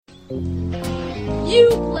You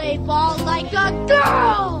play ball like a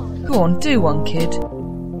girl! Go on, do one, kid.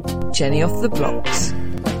 Jenny off the blocks.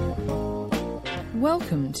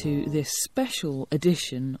 Welcome to this special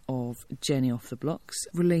edition of Jenny off the blocks,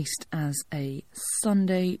 released as a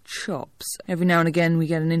Sunday Chops. Every now and again we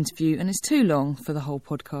get an interview, and it's too long for the whole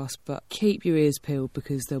podcast, but keep your ears peeled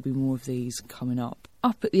because there'll be more of these coming up.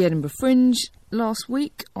 Up at the Edinburgh Fringe last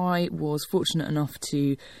week, I was fortunate enough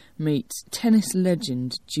to meet tennis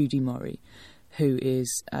legend Judy, who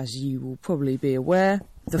is, as you will probably be aware,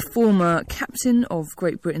 the former captain of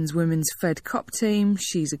Great Britain's Women's Fed Cup team.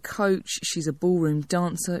 She's a coach, she's a ballroom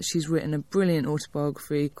dancer, she's written a brilliant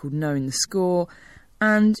autobiography called Knowing the Score,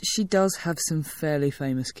 and she does have some fairly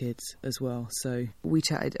famous kids as well. So we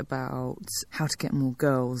chatted about how to get more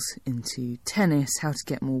girls into tennis, how to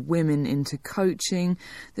get more women into coaching,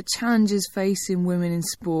 the challenges facing women in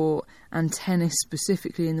sport and tennis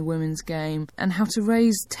specifically in the women's game, and how to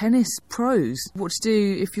raise tennis pros, what to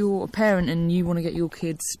do if you're a parent and you want to get your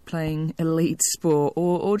kids playing elite sport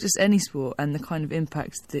or just any sport, and the kind of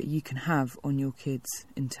impact that you can have on your kids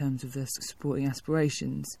in terms of their sporting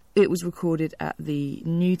aspirations. It was recorded at the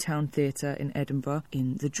Newtown Theatre in Edinburgh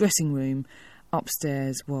in the dressing room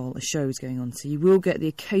upstairs while a show is going on. So you will get the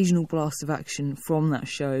occasional blast of action from that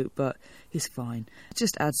show, but it's fine. It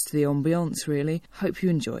just adds to the ambience, really. Hope you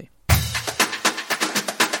enjoy.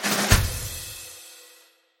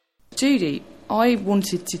 Judy, I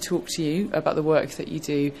wanted to talk to you about the work that you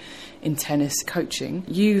do in tennis coaching.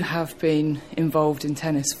 You have been involved in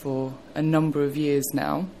tennis for a number of years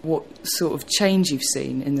now. What sort of change you've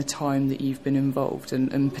seen in the time that you've been involved,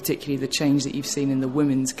 and particularly the change that you've seen in the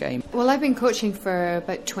women's game? Well, I've been coaching for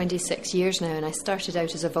about 26 years now, and I started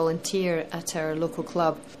out as a volunteer at our local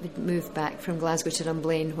club. We moved back from Glasgow to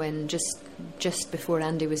Dunblane when just before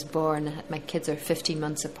Andy was born. My kids are 15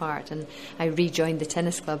 months apart, and I rejoined the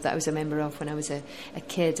tennis club that I was a member of when I was a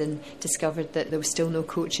kid, and discovered that there was still no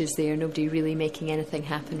coaches there, nobody really making anything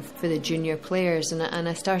happen for the junior players, and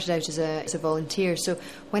I started out as a volunteer. So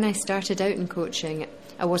when I started out in coaching,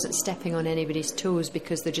 I wasn't stepping on anybody's toes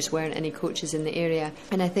because there just weren't any coaches in the area.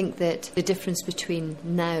 And I think that the difference between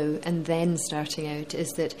now and then starting out is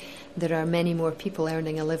that there are many more people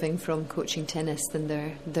earning a living from coaching tennis than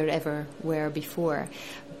there ever were before.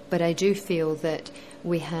 But I do feel that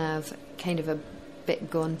we have kind of a bit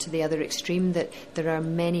gone to the other extreme, that there are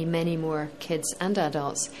many, many more kids and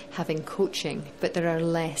adults having coaching, but there are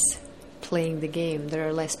less playing the game, there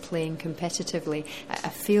are less playing competitively. I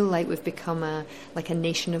feel like we've become a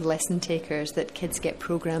nation of lesson takers, that kids get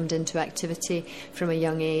programmed into activity from a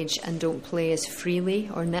young age and don't play as freely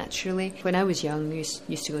or naturally. When I was young, I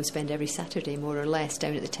used to go and spend every Saturday more or less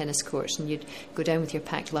down at the tennis courts, and you'd go down with your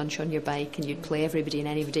packed lunch on your bike and you'd play everybody and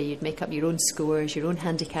anybody. You'd make up your own scores, your own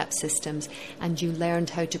handicap systems, and you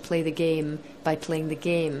learned how to play the game by playing the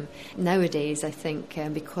game. Nowadays, I think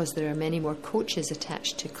because there are many more coaches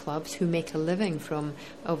attached to clubs who make a living from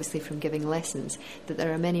giving lessons, that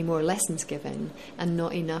there are many more lessons given and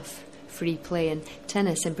not enough free play. And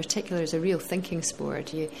tennis in particular is a real thinking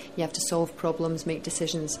sport. You have to solve problems, make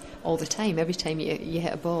decisions all the time, every time you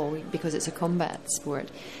hit a ball, because it's a combat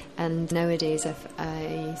sport. And nowadays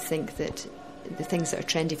I think that the things that are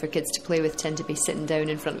trendy for kids to play with tend to be sitting down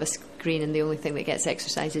in front of a screen, and the only thing that gets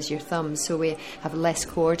exercise is your thumbs. So we have less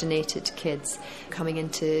coordinated kids coming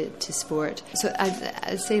into sport. So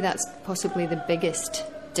I'd say that's possibly the biggest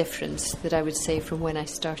difference that I would say from when I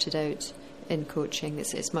started out in coaching.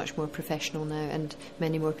 It's much more professional now, and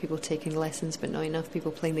many more people taking lessons, but not enough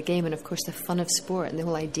people playing the game. And of course the fun of sport and the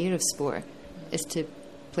whole idea of sport is to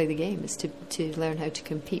play the game, is to learn how to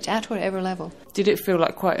compete at whatever level. Did it feel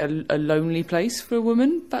like quite a lonely place for a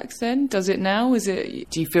woman back then? Does it now? Do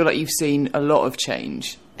you feel like you've seen a lot of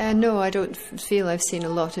change? No, I don't feel I've seen a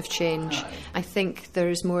lot of change. I think there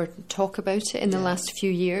is more talk about it in the last few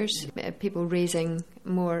years, people raising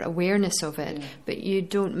more awareness of it, but you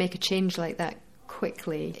don't make a change like that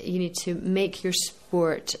quickly. You need to make your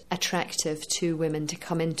sport attractive to women to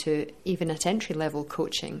come into, even at entry-level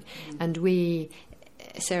coaching. And we,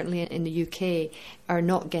 certainly in the UK, are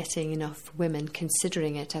not getting enough women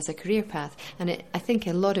considering it as a career path. And I think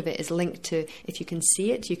a lot of it is linked to, if you can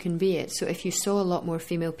see it, you can be it. So if you saw a lot more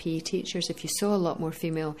female PE teachers, if you saw a lot more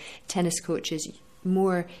female tennis coaches,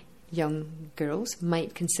 more young girls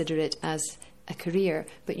might consider it as a career.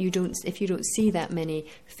 But if you don't see that many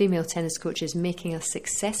female tennis coaches making a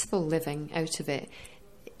successful living out of it,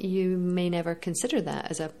 you may never consider that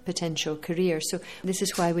as a potential career. So this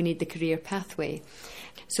is why we need the career pathway.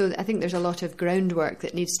 So I think there's a lot of groundwork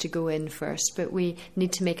that needs to go in first, but we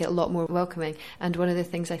need to make it a lot more welcoming. And one of the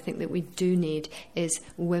things I think that we do need is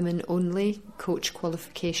women-only coach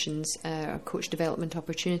qualifications or coach development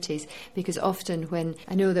opportunities, because often when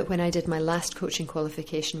I did my last coaching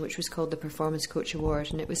qualification, which was called the Performance Coach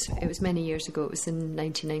Award, and it was many years ago, it was in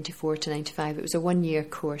 1994 to 95, it was a one-year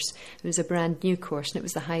course. It was a brand new course, and it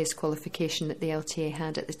was the highest qualification that the LTA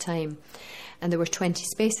had at the time. And there were 20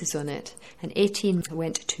 spaces on it, and 18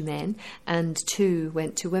 went to men and 2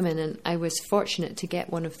 went to women, and I was fortunate to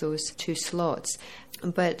get one of those 2 slots.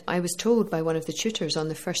 But I was told by one of the tutors on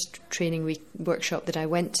the first training week workshop that I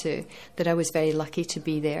went to that I was very lucky to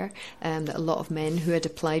be there, that a lot of men who had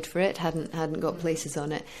applied for it hadn't got places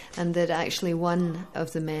on it, and that actually one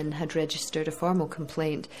of the men had registered a formal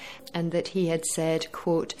complaint, and that he had said,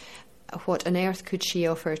 quote, "What on earth could she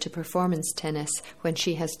offer to performance tennis when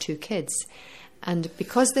she has 2 kids?" And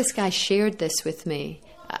because this guy shared this with me,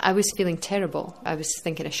 I was feeling terrible. I was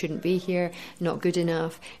thinking I shouldn't be here, not good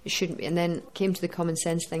enough, it shouldn't be. And then came to the common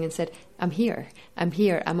sense thing and said, I'm here,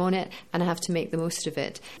 I'm on it, and I have to make the most of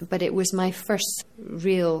it. But it was my first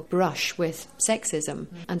real brush with sexism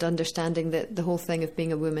and understanding that the whole thing of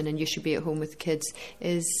being a woman and you should be at home with kids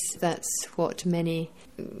that's what many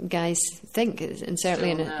guys think, and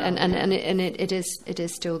certainly it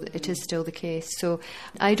is still the case. So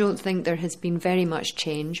I don't think there has been very much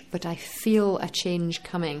change, but I feel a change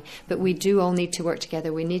coming. But we do all need to work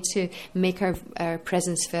together. We need to make our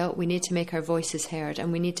presence felt. We need to make our voices heard,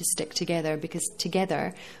 and we need to stick together, because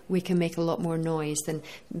together we can make a lot more noise than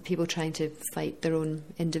people trying to fight their own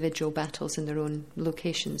individual battles in their own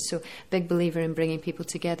locations. So big believer in bringing people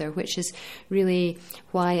together, which is really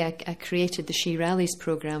why I created the She Rallies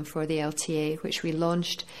programme for the LTA, which we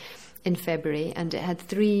launched in February, and it had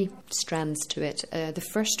 3 strands to it. The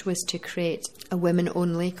first was to create a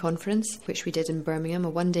women-only conference, which we did in Birmingham, a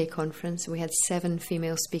one-day conference. We had 7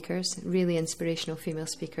 female speakers, really inspirational female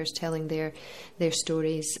speakers, telling their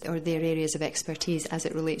stories or their areas of expertise as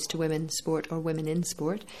it relates to women's sport or women in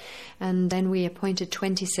sport. And then we appointed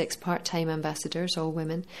 26 part-time ambassadors, all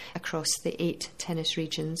women, across the 8 tennis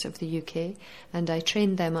regions of the UK, and I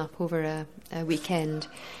trained them up over a weekend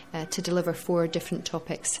to deliver 4 different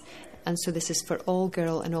topics. And so this is for all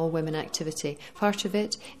girl and all women activity. Part of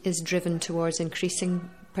it is driven towards increasing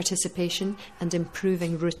participation and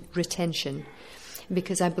improving retention,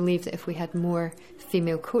 because I believe that if we had more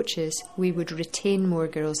female coaches, we would retain more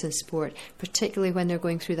girls in sport, particularly when they're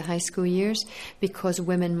going through the high school years, because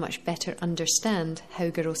women much better understand how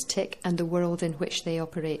girls tick and the world in which they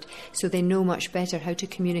operate. So they know much better how to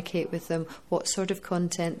communicate with them, what sort of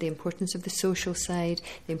content, the importance of the social side,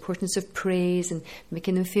 the importance of praise and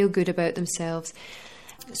making them feel good about themselves.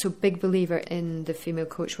 So big believer in the female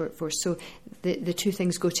coach workforce. So the 2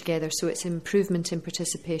 things go together. So it's improvement in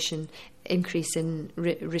participation, increase in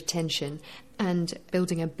retention, and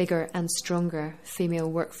building a bigger and stronger female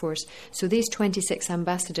workforce. So these 26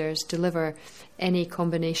 ambassadors deliver any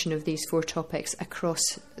combination of these 4 topics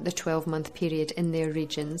across the 12-month period in their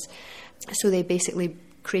regions. So they basically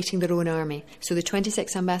creating their own army. So the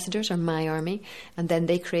 26 ambassadors are my army, and then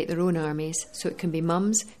they create their own armies. So it can be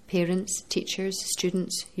mums, parents, teachers,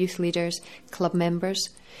 students, youth leaders, club members,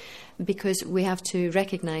 because we have to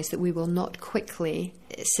recognise that we will not quickly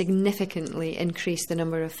significantly increase the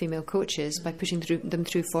number of female coaches by pushing them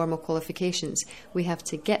through formal qualifications. We have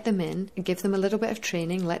to get them in, give them a little bit of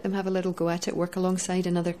training, let them have a little go at it, work alongside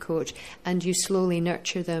another coach, and you slowly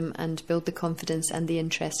nurture them and build the confidence and the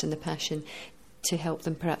interest and the passion to help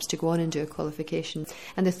them perhaps to go on and do a qualification.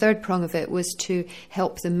 And the third prong of it was to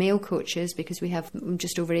help the male coaches, because we have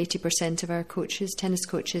just over 80% of our coaches, tennis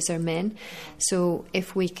coaches, are men. So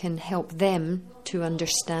if we can help them to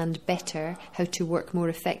understand better how to work more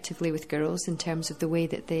effectively with girls in terms of the way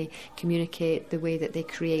that they communicate, the way that they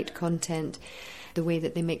create content, the way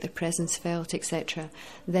that they make their presence felt, etc.,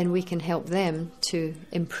 then we can help them to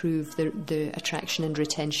improve the attraction and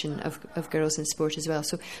retention of girls in sport as well.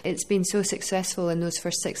 So it's been so successful in those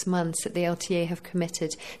first 6 months that the LTA have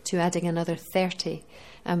committed to adding another 30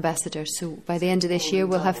 ambassadors. So by the end of this year,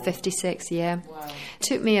 we'll have 56, yeah. Wow. It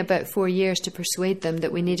took me about 4 years to persuade them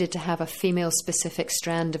that we needed to have a female-specific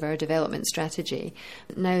strand of our development strategy.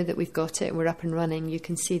 Now that we've got it, we're up and running, you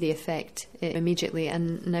can see the effect immediately,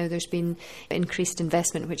 and now there's been increased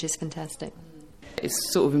investment, which is fantastic.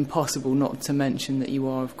 It's sort of impossible not to mention that you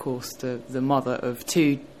are, of course, the mother of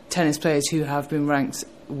 2 tennis players who have been ranked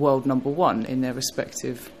world number 1 in their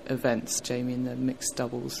respective events, Jamie in the mixed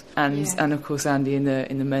doubles and of course Andy in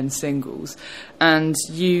the men's singles. And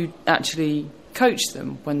you actually coach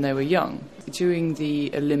them when they were young. During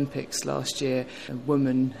the Olympics last year, a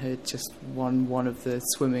woman had just won one of the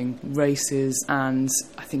swimming races, and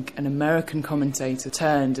I think an American commentator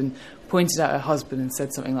turned and pointed at her husband and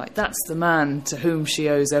said something like, "That's the man to whom she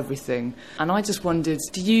owes everything." And I just wondered,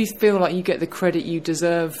 do you feel like you get the credit you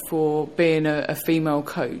deserve for being a female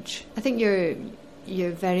coach? I think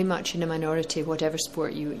you're very much in a minority, whatever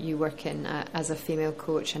sport you work in, as a female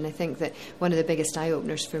coach. And I think that one of the biggest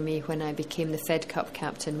eye-openers for me when I became the Fed Cup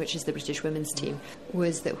captain, which is the British women's team,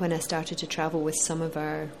 was that when I started to travel with some of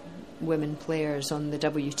our women players on the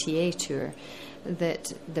WTA tour,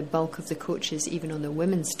 that the bulk of the coaches, even on the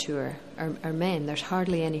women's tour, are men. There's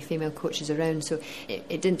hardly any female coaches around, so it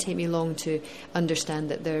didn't take me long to understand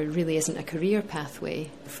that there really isn't a career pathway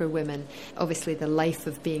for women. Obviously, the life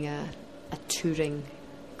of being a touring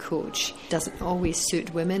coach doesn't always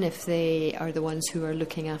suit women if they are the ones who are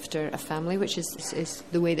looking after a family, which is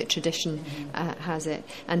the way that tradition has it.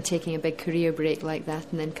 And taking a big career break like that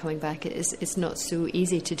and then coming back, it's not so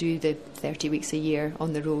easy to do the 30 weeks a year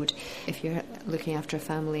on the road if you're looking after a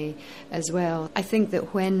family as well. I think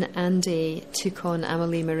that when Andy took on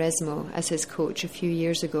Amelie Mauresmo as his coach a few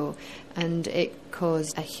years ago, and it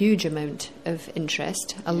caused a huge amount of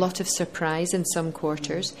interest, a lot of surprise in some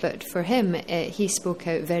quarters. But for him, he spoke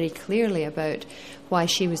out very clearly about why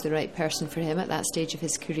she was the right person for him at that stage of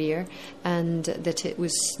his career, and that it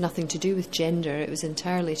was nothing to do with gender, it was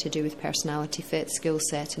entirely to do with personality fit, skill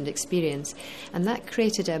set and experience. And that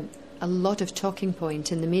created a lot of talking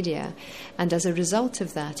point in the media, and as a result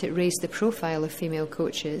of that, it raised the profile of female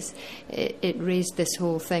coaches. It raised this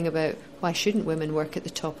whole thing about why shouldn't women work at the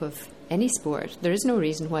top of any sport. There is no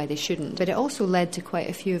reason why they shouldn't. But it also led to quite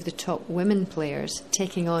a few of the top women players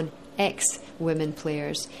taking on ex-women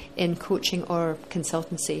players in coaching or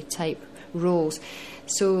consultancy type roles.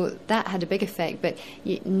 So that had a big effect, but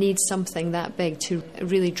you need something that big to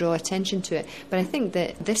really draw attention to it. But I think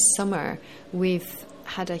that this summer we've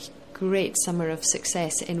had a great summer of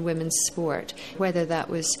success in women's sport, whether that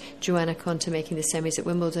was Joanna Konta making the semis at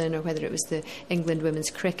Wimbledon, or whether it was the England women's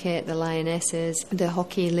cricket, the Lionesses, the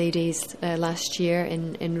hockey ladies last year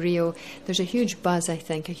in Rio. There's a huge buzz, I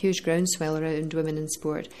think, a huge groundswell around women in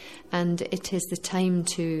sport, and it is the time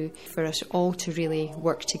for us all to really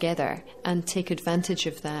work together and take advantage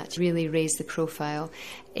of that, really raise the profile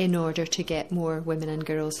in order to get more women and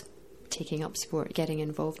girls taking up sport, getting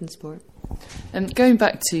involved in sport. Going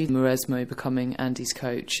back to Mauresmo becoming Andy's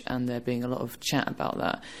coach, and there being a lot of chat about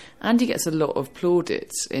that, Andy gets a lot of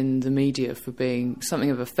plaudits in the media for being something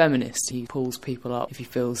of a feminist. He pulls people up if he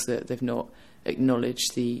feels that they've not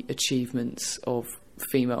acknowledged the achievements of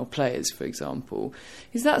female players, for example.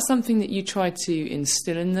 Is that something that you try to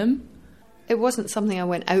instill in them? It wasn't something I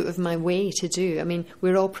went out of my way to do. I mean,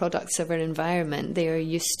 we're all products of our environment. They are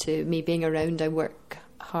used to me being around. I work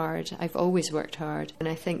hard. I've always worked hard. And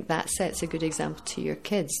I think that sets a good example to your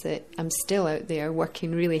kids, that I'm still out there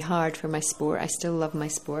working really hard for my sport. I still love my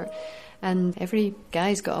sport. And every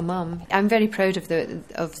guy's got a mum. I'm very proud of them,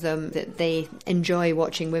 that they enjoy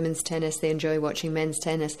watching women's tennis, they enjoy watching men's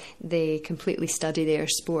tennis. They completely study their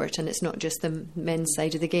sport, and it's not just the men's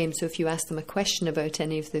side of the game. So if you ask them a question about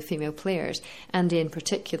any of the female players, Andy in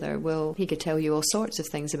particular, he could tell you all sorts of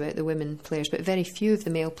things about the women players, but very few of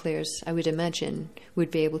the male players, I would imagine,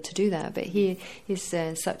 would be able to do that. But he is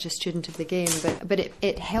such a student of the game. But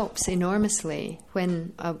it helps enormously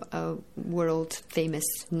when a world famous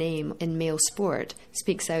name in male sport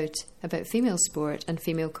speaks out about female sport and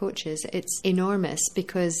female coaches. It's enormous,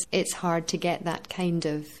 because it's hard to get that kind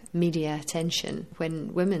of media attention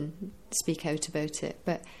when women speak out about it.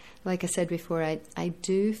 But like I said before, I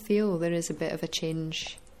do feel there is a bit of a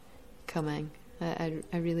change coming. I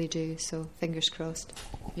really do, so fingers crossed.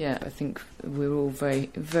 Yeah, I think we're all very,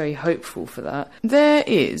 very hopeful for that. There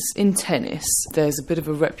is, in tennis, there's a bit of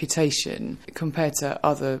a reputation compared to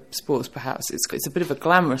other sports perhaps. It's a bit of a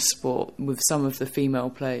glamorous sport with some of the female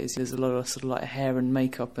players. There's a lot of sort of like hair and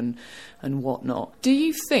makeup and whatnot. Do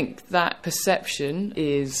you think that perception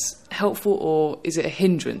is helpful, or is it a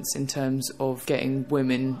hindrance in terms of getting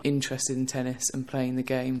women interested in tennis and playing the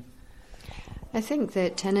game? I think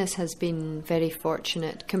that tennis has been very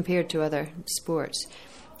fortunate compared to other sports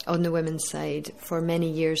on the women's side for many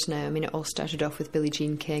years now. I mean, it all started off with Billie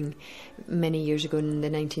Jean King many years ago in the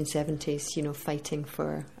 1970s, fighting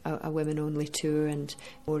for a women-only tour and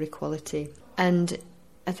more equality. And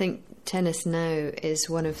I think tennis now is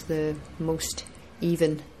one of the most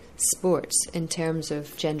even sports in terms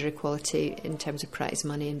of gender equality, in terms of prize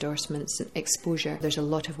money, endorsements and exposure. There's a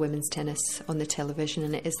lot of women's tennis on the television,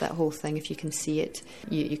 and it is that whole thing, if you can see it,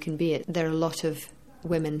 you can be it. There are a lot of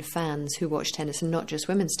women fans who watch tennis, and not just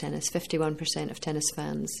women's tennis. 51% of tennis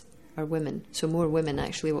fans are women, so more women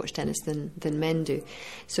actually watch tennis than men do.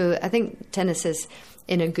 So I think tennis is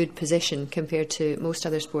in a good position compared to most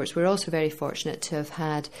other sports. We're also very fortunate to have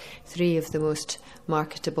had 3 of the most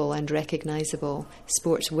marketable and recognisable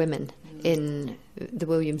sports women in the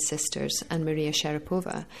Williams sisters and Maria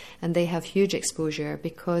Sharapova, and they have huge exposure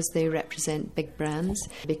because they represent big brands,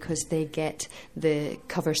 because they get the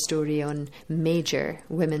cover story on major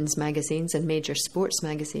women's magazines and major sports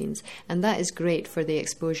magazines, and that is great for the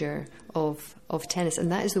exposure of tennis,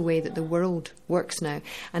 and that is the way that the world works now.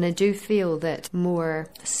 And I do feel that more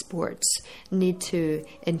sports need to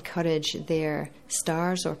encourage their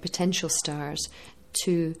stars or potential stars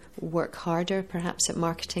to work harder perhaps at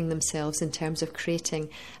marketing themselves in terms of creating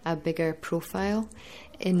a bigger profile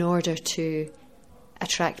in order to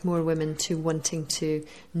attract more women to wanting to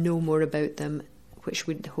know more about them, which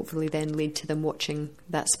would hopefully then lead to them watching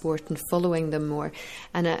that sport and following them more.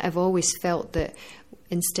 And I've always felt that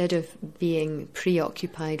instead of being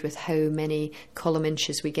preoccupied with how many column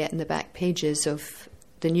inches we get in the back pages of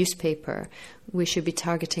the newspaper, we should be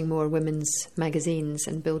targeting more women's magazines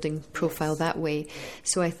and building profile that way.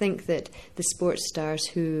 So I think that the sports stars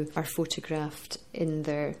who are photographed in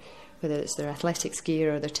their, whether it's their athletics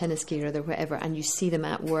gear or their tennis gear or their whatever, and you see them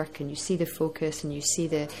at work and you see the focus and you see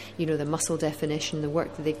the, you know, the muscle definition, the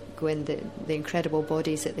work that they go in, the incredible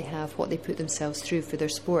bodies that they have, what they put themselves through for their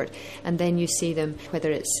sport, and then you see them,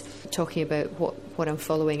 whether it's talking about what I'm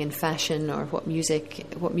following in fashion or what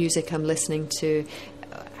music I'm listening to,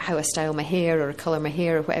 how I style my hair or colour my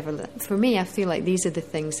hair or whatever. For me, I feel like these are the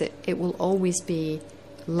things that it will always be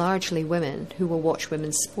largely women who will watch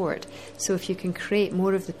women's sport. So if you can create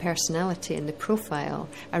more of the personality and the profile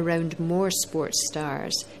around more sports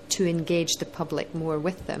stars to engage the public more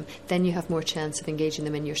with them, then you have more chance of engaging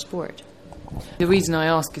them in your sport. The reason I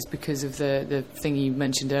ask is because of the thing you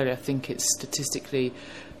mentioned earlier. I think it's statistically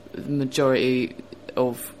the majority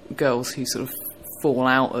of girls who sort of fall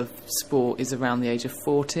out of sport is around the age of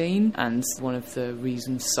 14, and one of the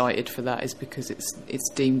reasons cited for that is because it's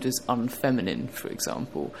deemed as unfeminine, for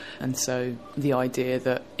example. And so the idea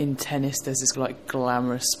that in tennis there's this like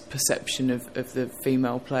glamorous perception of the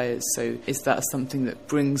female players, so is that something that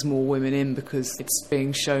brings more women in because it's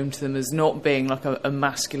being shown to them as not being like a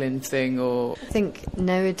masculine thing? Or I think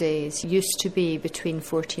nowadays, used to be between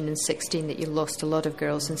 14 and 16 that you lost a lot of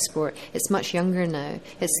girls in sport. It's much younger now.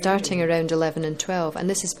 It's starting around 11 and 12. And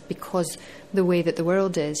this is because the way that the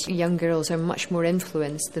world is, young girls are much more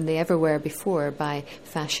influenced than they ever were before by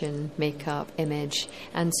fashion, makeup, image.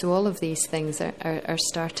 And so all of these things are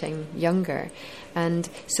starting younger. And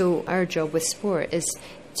so our job with sport is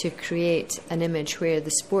to create an image where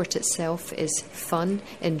the sport itself is fun,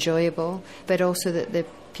 enjoyable, but also that the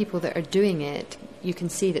people that are doing it, you can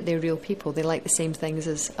see that they're real people. They like the same things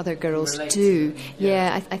as other girls do.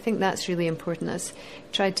 Yeah, I think that's really important. I've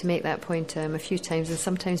tried to make that point a few times and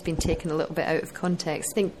sometimes been taken a little bit out of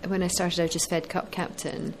context. I think when I started out as Fed Cup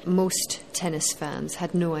captain, most tennis fans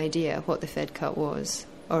had no idea what the Fed Cup was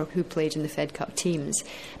or who played in the Fed Cup teams.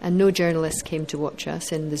 And no journalists came to watch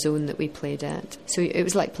us in the zone that we played at. So it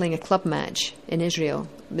was like playing a club match in Israel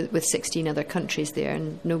with 16 other countries there,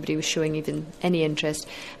 and nobody was showing even any interest.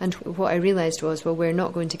 And what I realised was, well, we're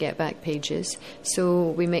not going to get back pages,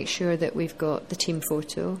 so we make sure that we've got the team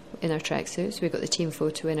photo in our tracksuits, we've got the team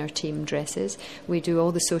photo in our team dresses, we do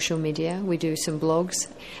all the social media, we do some blogs,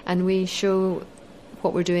 and we show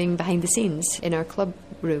what we're doing behind the scenes in our club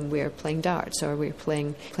room. We're playing darts, or we're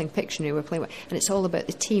playing Pictionary, and it's all about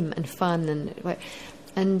the team and fun,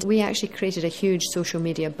 and we actually created a huge social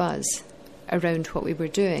media buzz around what we were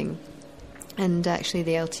doing. And actually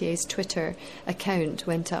the LTA's Twitter account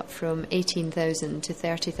went up from 18,000 to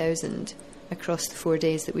 30,000 across the 4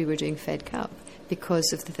 days that we were doing Fed Cup,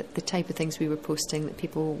 because of the type of things we were posting that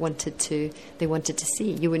people wanted to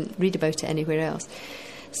see. You wouldn't read about it anywhere else.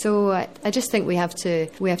 So I just think we have to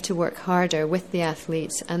work harder with the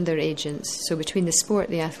athletes and their agents. So between the sport,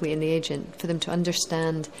 the athlete and the agent, for them to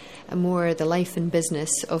understand more the life and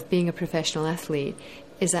business of being a professional athlete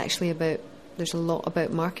is actually there's a lot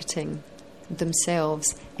about marketing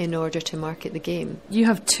themselves in order to market the game. You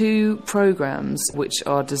have 2 programmes which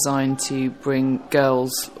are designed to bring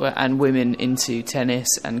girls and women into tennis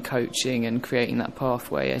and coaching and creating that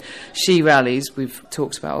pathway. She Rallies, we've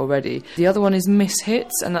talked about already. The other one is Miss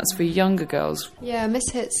Hits, and that's for younger girls. Yeah, Miss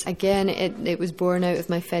Hits, again, it was born out of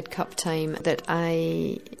my Fed Cup time that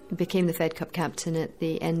I became the Fed Cup captain at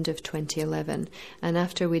the end of 2011, and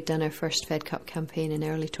after we'd done our first Fed Cup campaign in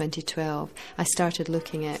early 2012, I started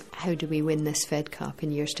looking at how do we win win this Fed Cup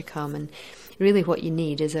in years to come. And really what you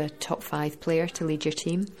need is a top 5 player to lead your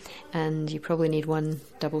team, and you probably need one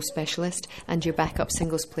double specialist, and your backup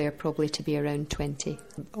singles player probably to be around 20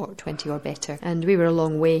 or better. And we were a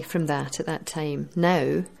long way from that at that time.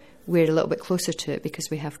 Now we're a little bit closer to it because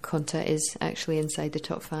we have Conta is actually inside the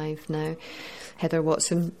top 5 now. Heather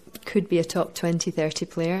Watson could be a top 20, 30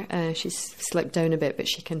 player. She's slipped down a bit, but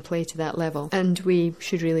she can play to that level. And we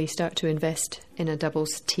should really start to invest in a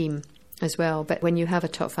doubles team as well. But when you have a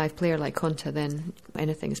top 5 player like Conta, then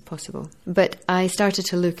anything is possible. But I started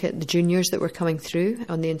to look at the juniors that were coming through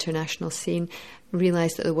on the international scene,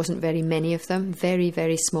 realised that there wasn't very many of them, very,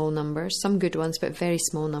 very small numbers, some good ones, but very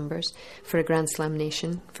small numbers for a Grand Slam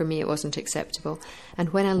nation. For me, it wasn't acceptable. And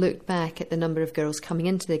when I looked back at the number of girls coming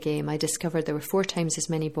into the game, I discovered there were 4 times as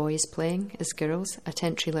many boys playing as girls at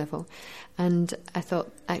entry level. And I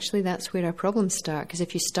thought, actually, that's where our problems start, because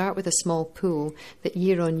if you start with a small pool, that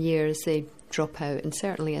year on year as they drop out, and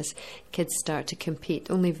certainly as kids start to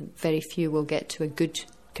compete, only very few will get to a good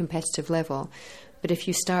competitive level. But if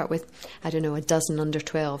you start with, I don't know, a dozen under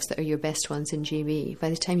 12s that are your best ones in GB,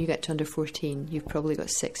 by the time you get to under 14, you've probably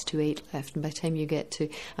got 6 to 8 left. And by the time you get to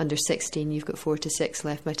under 16, you've got 4 to 6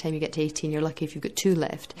 left. By the time you get to 18, you're lucky if you've got 2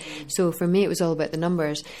 left. So for me, it was all about the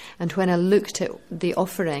numbers. And when I looked at the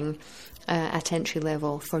offering at entry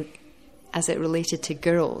level for as it related to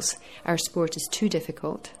girls, our sport is too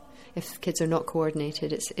difficult. If kids are not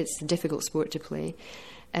coordinated, it's a difficult sport to play.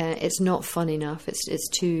 It's not fun enough. It's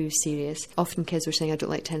too serious. Often kids were saying, I don't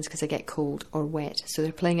like tennis because I get cold or wet. So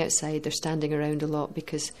they're playing outside, they're standing around a lot,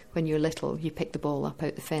 because when you're little, you pick the ball up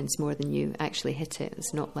out the fence more than you actually hit it.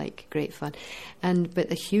 It's not like great fun. But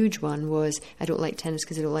the huge one was, I don't like tennis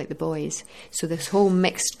because I don't like the boys. So this whole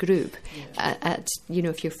mixed group,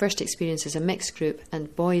 if your first experience is a mixed group, and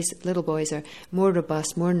little boys are more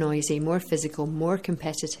robust, more noisy, more physical, more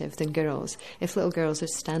competitive than girls. If little girls are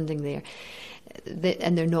standing there,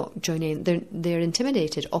 and they're not joining, they're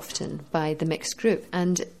intimidated often by the mixed group.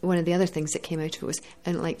 And one of the other things that came out of it was,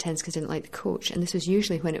 I didn't like tennis because I didn't like the coach. And this was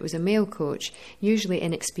usually when it was a male coach, usually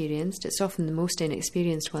inexperienced. It's often the most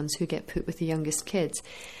inexperienced ones who get put with the youngest kids.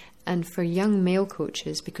 And for young male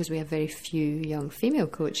coaches, because we have very few young female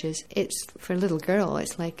coaches, it's for a little girl,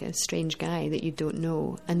 it's like a strange guy that you don't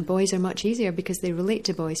know. And boys are much easier because they relate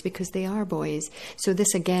to boys because they are boys. So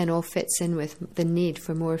this again all fits in with the need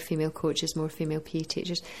for more female coaches, more female PE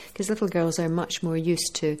teachers, because little girls are much more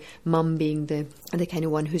used to mum being the kind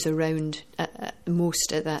of one who's around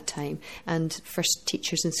most at that time. And first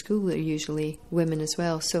teachers in school are usually women as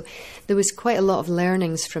well. So there was quite a lot of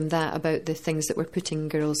learnings from that about the things that were putting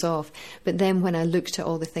girls off. But then when I looked at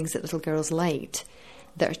all the things that little girls liked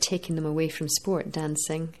that are taking them away from sport,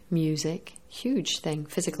 dancing, music, huge thing,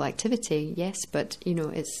 physical activity, yes, but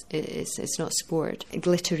it's not sport.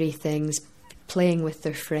 Glittery things, playing with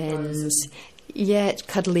their friends,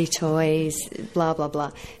 cuddly toys, blah blah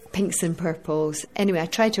blah, pinks and purples. Anyway, I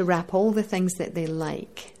tried to wrap all the things that they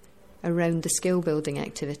like around the skill building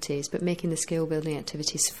activities, but making the skill building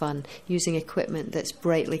activities fun, using equipment that's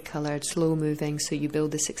brightly coloured, slow moving, so you build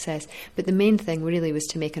the success. But the main thing really was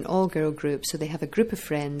to make an all girl group, so they have a group of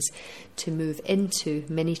friends to move into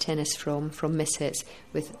mini tennis from Misfits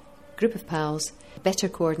with a group of pals, better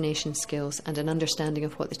coordination skills and an understanding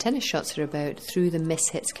of what the tennis shots are about through the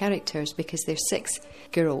Misfits characters, because they're 6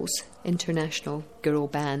 girls, international girl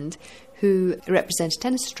band, who represent a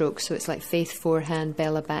tennis stroke. So it's like Faith forehand,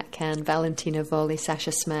 Bella backhand, Valentina volley,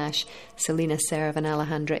 Sasha smash, Selena serve and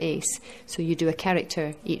Alejandra ace. So you do a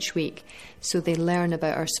character each week. So they learn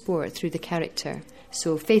about our sport through the character.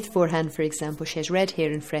 So Faith forehand, for example, she has red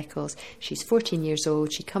hair and freckles. She's 14 years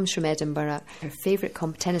old. She comes from Edinburgh. Her favourite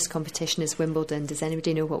tennis competition is Wimbledon. Does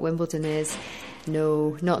anybody know what Wimbledon is?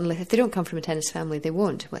 No, not unless if they don't come from a tennis family, they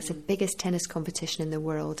won't. Well, it's the biggest tennis competition in the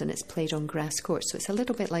world, and it's played on grass courts. So it's a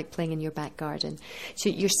little bit like playing in your back garden. So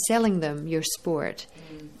you're selling them your sport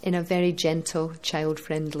in a very gentle,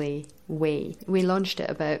 child-friendly way. We launched it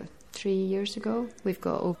about 3 years ago. We've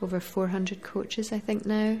got over 400 coaches, I think,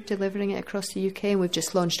 now, delivering it across the UK, and we've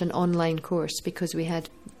just launched an online course because we had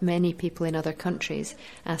many people in other countries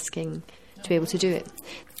asking to be able to do it.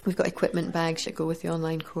 We've got equipment bags that go with the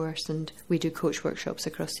online course, and we do coach workshops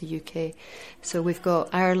across the UK. So we've got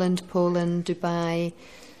Ireland, Poland, Dubai,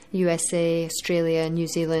 USA, Australia, New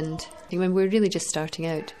Zealand. I mean, we're really just starting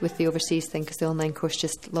out with the overseas thing because the online course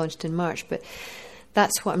just launched in March, but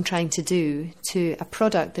that's what I'm trying to do to a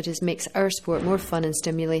product that makes our sport more fun and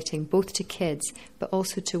stimulating, both to kids but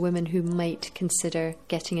also to women who might consider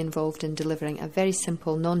getting involved in delivering a very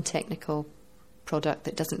simple, non-technical product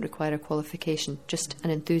that doesn't require a qualification, just an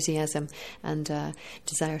enthusiasm and a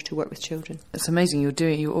desire to work with children. It's amazing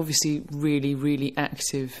you're obviously really, really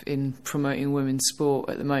active in promoting women's sport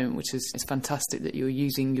at the moment, which is it's fantastic that you're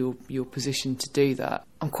using your position to do that.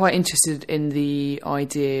 I'm quite interested in the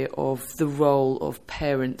idea of the role of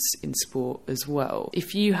parents in sport as well.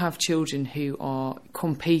 If you have children who are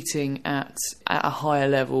competing at a higher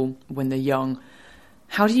level when they're young,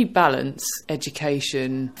 how do you balance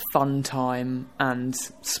education, fun time and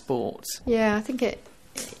sport? Yeah, I think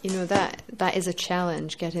that is a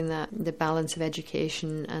challenge, getting the balance of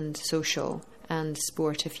education and social and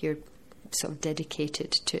sport if you're sort of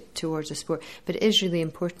dedicated towards a sport. But it is really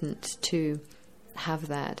important to have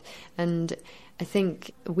that. And I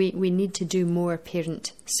think we need to do more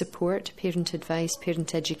parent support, parent advice,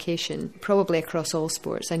 parent education, probably across all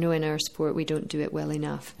sports. I know in our sport we don't do it well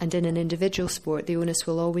enough. And in an individual sport, the onus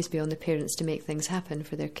will always be on the parents to make things happen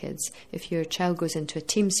for their kids. If your child goes into a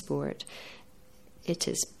team sport, it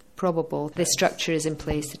is probable the structure is in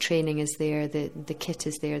place, the training is there, the kit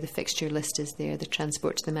is there, the fixture list is there, the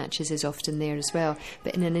transport to the matches is often there as well.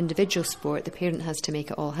 But in an individual sport, the parent has to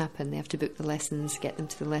make it all happen. They have to book the lessons, get them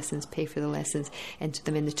to the lessons, pay for the lessons, enter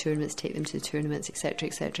them in the tournaments, take them to the tournaments, etc.,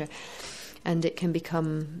 etc. And it can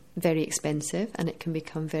become very expensive and it can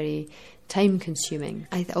become very time-consuming.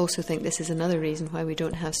 I also think this is another reason why we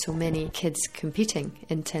don't have so many kids competing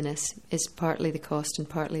in tennis, is partly the cost and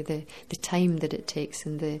partly the time that it takes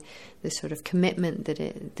and the sort of commitment that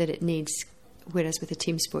it needs. Whereas with a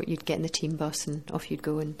team sport, you'd get in the team bus and off you'd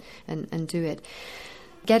go and do it.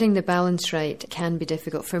 Getting the balance right can be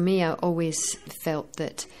difficult. For me, I always felt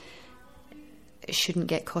that shouldn't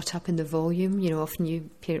get caught up in the volume. Often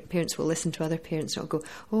parents will listen to other parents and go,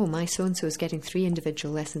 oh, my so-and-so is getting 3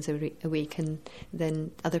 individual lessons a week, and then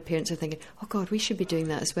other parents are thinking, oh God, we should be doing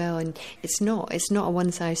that as well. And it's not a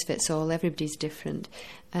one-size-fits-all. Everybody's different.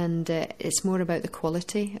 And it's more about the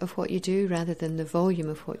quality of what you do rather than the volume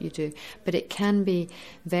of what you do. But it can be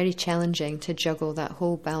very challenging to juggle that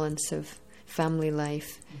whole balance of family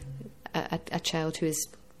life, a child who is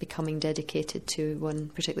becoming dedicated to one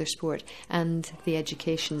particular sport, and the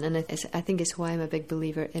education. And I think it's why I'm a big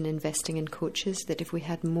believer in investing in coaches, that if we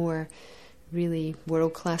had more really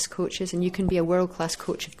world-class coaches, and you can be a world-class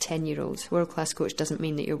coach of 10-year-olds. World-class coach doesn't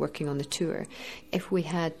mean that you're working on the tour. If we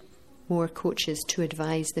had more coaches to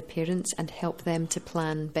advise the parents and help them to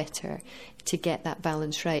plan better to get that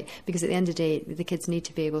balance right, because at the end of the day the kids need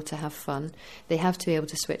to be able to have fun, they have to be able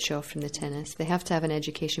to switch off from the tennis, they have to have an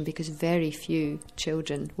education, because very few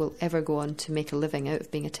children will ever go on to make a living out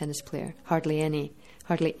of being a tennis player. Hardly any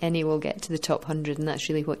will get to the top 100, and that's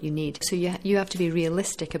really what you need. So you have to be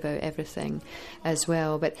realistic about everything as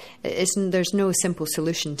well, but there's no simple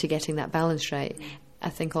solution to getting that balance right. I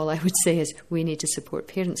think all I would say is we need to support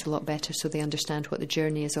parents a lot better so they understand what the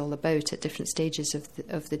journey is all about at different stages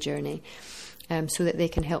of the journey, so that they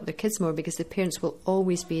can help their kids more, because the parents will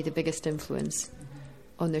always be the biggest influence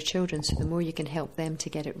on their children. So the more you can help them to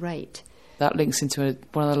get it right. That links into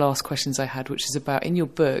one of the last questions I had, which is about, in your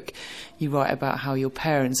book, you write about how your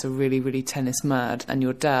parents are really, really tennis mad, and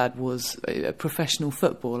your dad was a professional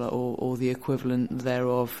footballer or the equivalent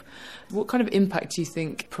thereof. What kind of impact do you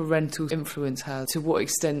think parental influence has? To what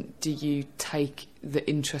extent do you take the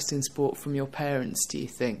interest in sport from your parents, do you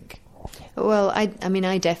think? Well, I mean,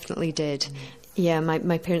 I definitely did. Yeah,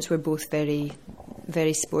 my parents were both very,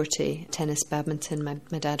 very sporty, tennis, badminton.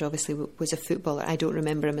 My dad obviously was a footballer. I don't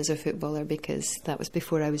remember him as a footballer because that was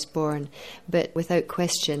before I was born. But without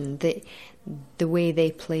question, the way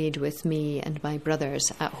they played with me and my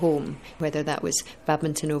brothers at home, whether that was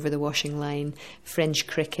badminton over the washing line, French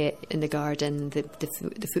cricket in the garden,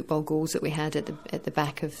 the football goals that we had at the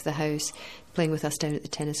back of the house, playing with us down at the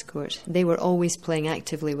tennis court. They were always playing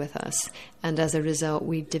actively with us, and as a result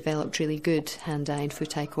we developed really good hand-eye and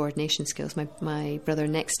foot-eye coordination skills. My brother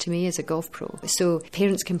next to me is a golf pro. So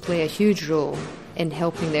parents can play a huge role in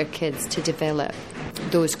helping their kids to develop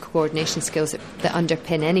those coordination skills that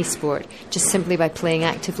underpin any sport, just simply by playing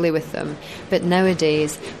actively with them. But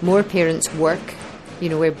nowadays more parents work,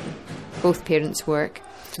 where both parents work,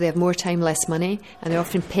 so they have more time, less money, and they're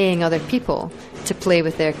often paying other people to play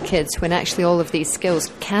with their kids, when actually all of these skills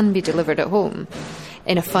can be delivered at home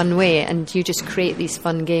in a fun way, and you just create these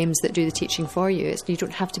fun games that do the teaching for you. You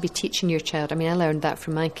don't have to be teaching your child. I mean, I learned that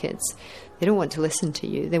from my kids. They don't want to listen to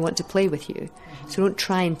you, they want to play with you. So don't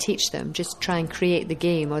try and teach them, just try and create the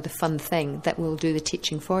game or the fun thing that will do the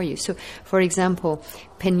teaching for you. So, for example,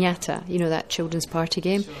 piñata, that children's party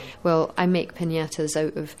game? Sure. Well, I make piñatas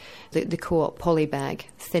out of the Co-op poly bag,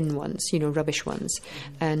 thin ones, rubbish ones,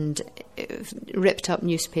 and ripped up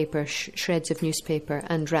newspaper, shreds of newspaper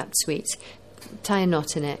and wrapped sweets. tie a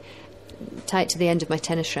knot in it, tie it to the end of my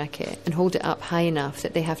tennis racket and hold it up high enough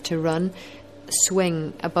that they have to run,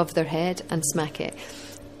 swing above their head and smack it.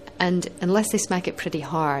 And unless they smack it pretty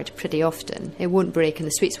hard, pretty often, it won't break and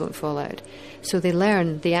the sweets won't fall out. So they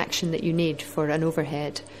learn the action that you need for an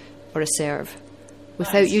overhead or a serve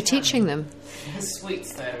without you teaching them. There's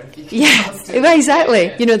sweets there. Yeah, exactly.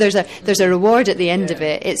 Yeah. You know, there's a reward at the end of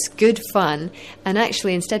it. It's good fun. And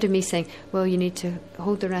actually, instead of me saying, well, you need to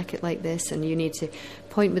hold the racket like this and you need to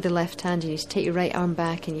point with the left hand, you need to take your right arm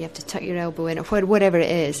back and you have to tuck your elbow in, or whatever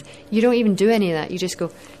it is. You don't even do any of that. You just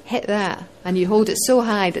go, hit that. And you hold it so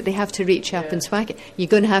high that they have to reach up and smack it. You're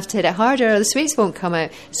going to have to hit it harder or the sweets won't come out.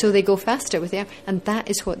 So they go faster with the arm. And that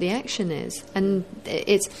is what the action is. And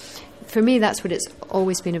it's... For me, that's what it's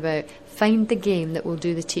always been about. Find the game that will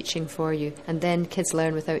do the teaching for you, and then kids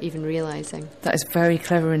learn without even realising. That is very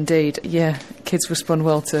clever indeed. Yeah, kids respond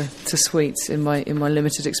well to sweets in my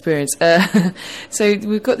limited experience. So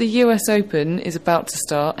we've got the US Open is about to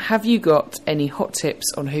start. Have you got any hot tips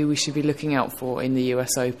on who we should be looking out for in the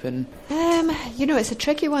US Open? You know, it's a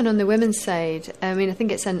tricky one on the women's side. I mean, I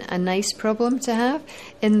think it's a nice problem to have,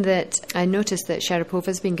 in that I noticed that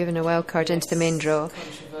Sharapova's been given a wild card into the main draw.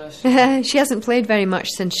 She hasn't played very much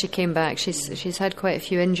since she came back. She's had quite a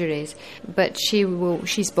few injuries, but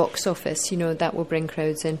she's box office. You know, that will bring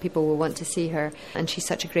crowds in. People will want to see her, and she's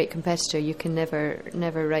such a great competitor. You can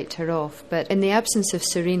never write her off. But in the absence of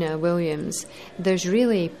Serena Williams, there's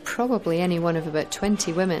really probably any one of about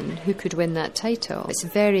 20 women who could win that title. It's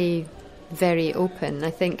very, very open.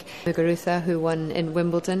 I think Muguruza, who won in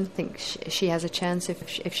Wimbledon, I think she has a chance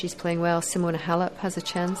if she's playing well. Simona Halep has a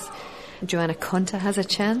chance. Joanna Konta has a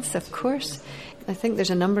chance, of course. I think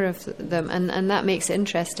there's a number of them, and that makes it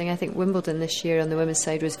interesting. I think Wimbledon this year on the women's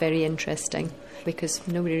side was very interesting because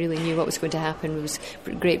nobody really knew what was going to happen. There was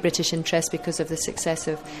great British interest because of the success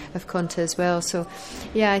of Konta as well. So,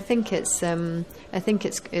 yeah, I think it's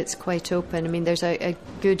quite open. I mean, there's a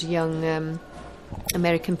good young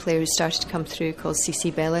American player who started to come through called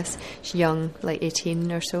Cici Bellis. She's young, like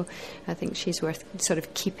 18 or so. I think she's worth sort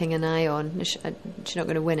of keeping an eye on. She's not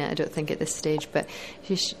going to win it, I don't think, at this stage, but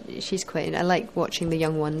she's quite... I like watching the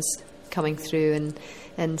young ones coming through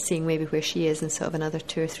and seeing maybe where she is in sort of another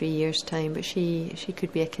 2 or 3 years' time, but she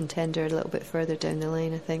could be a contender a little bit further down the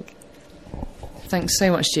line, I think. Thanks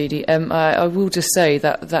so much, Judy. I will just say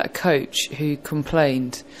that coach who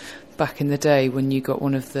complained back in the day when you got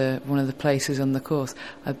one of the places on the course,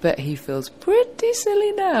 I bet he feels pretty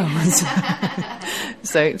silly now.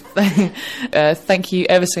 So thank you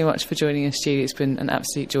ever so much for joining us, Judy. It's been an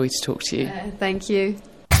absolute joy to talk to you. Thank you.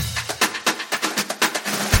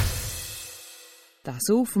 That's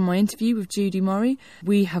all from my interview with Judy Murray.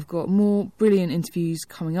 We have got more brilliant interviews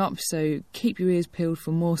coming up, so keep your ears peeled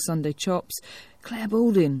for more Sunday Chops. Claire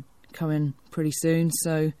Balding coming pretty soon,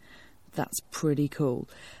 so that's pretty cool.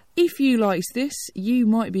 If you liked this, you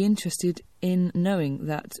might be interested in knowing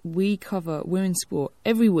that we cover women's sport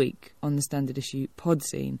every week on the Standard Issue pod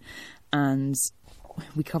scene, and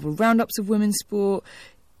we cover roundups of women's sport,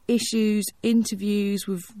 issues, interviews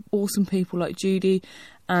with awesome people like Judy,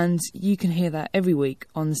 and you can hear that every week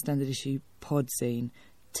on the Standard Issue pod scene.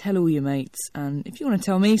 Tell all your mates, and if you want to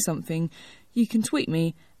tell me something, you can tweet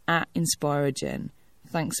me at InspireGen.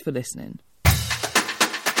 Thanks for listening.